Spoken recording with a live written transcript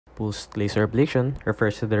femtosecond laser ablation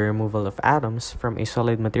refers to the removal of atoms from a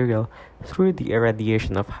solid material through the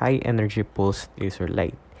irradiation of high-energy pulsed laser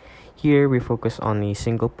light. Here, we focus on a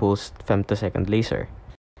single-pulsed femtosecond laser.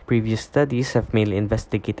 Previous studies have mainly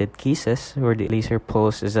investigated cases where the laser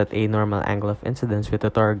pulse is at a normal angle of incidence with the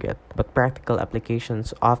target, but practical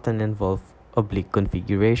applications often involve oblique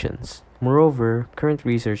configurations. Moreover, current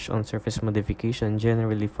research on surface modification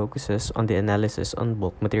generally focuses on the analysis on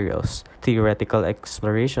bulk materials. Theoretical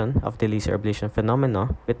exploration of the laser ablation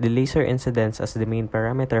phenomena, with the laser incidence as the main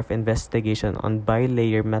parameter of investigation on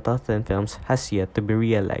bilayer metal thin films, has yet to be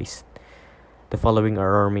realized. The following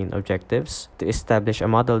are our main objectives: to establish a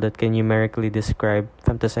model that can numerically describe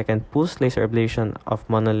femtosecond pulse laser ablation of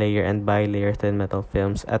monolayer and bilayer thin metal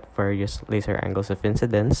films at various laser angles of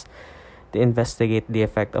incidence, to investigate the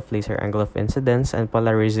effect of laser angle of incidence and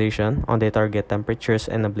polarization on the target temperatures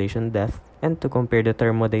and ablation depth, and to compare the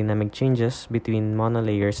thermodynamic changes between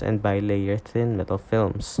monolayers and bilayer thin metal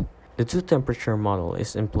films. The two-temperature model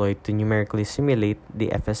is employed to numerically simulate the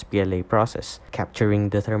FSPLA process, capturing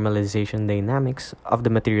the thermalization dynamics of the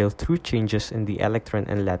material through changes in the electron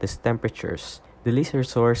and lattice temperatures. The laser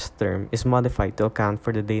source term is modified to account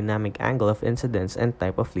for the dynamic angle of incidence and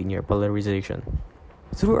type of linear polarization.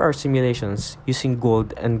 Through our simulations using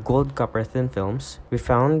gold and gold-copper thin films, we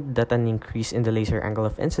found that an increase in the laser angle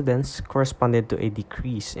of incidence corresponded to a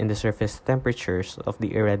decrease in the surface temperatures of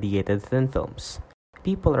the irradiated thin films.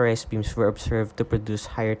 Depolarized beams were observed to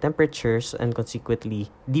produce higher temperatures and consequently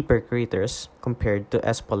deeper craters compared to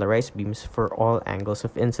S-polarized beams for all angles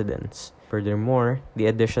of incidence. Furthermore, the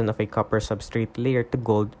addition of a copper substrate layer to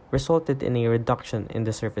gold resulted in a reduction in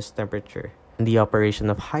the surface temperature. In the operation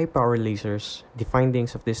of high-power lasers, the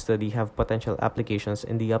findings of this study have potential applications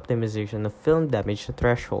in the optimization of film damage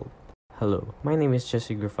threshold. Hello, my name is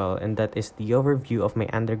Grefal, and that is the overview of my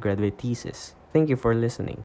undergraduate thesis. Thank you for listening.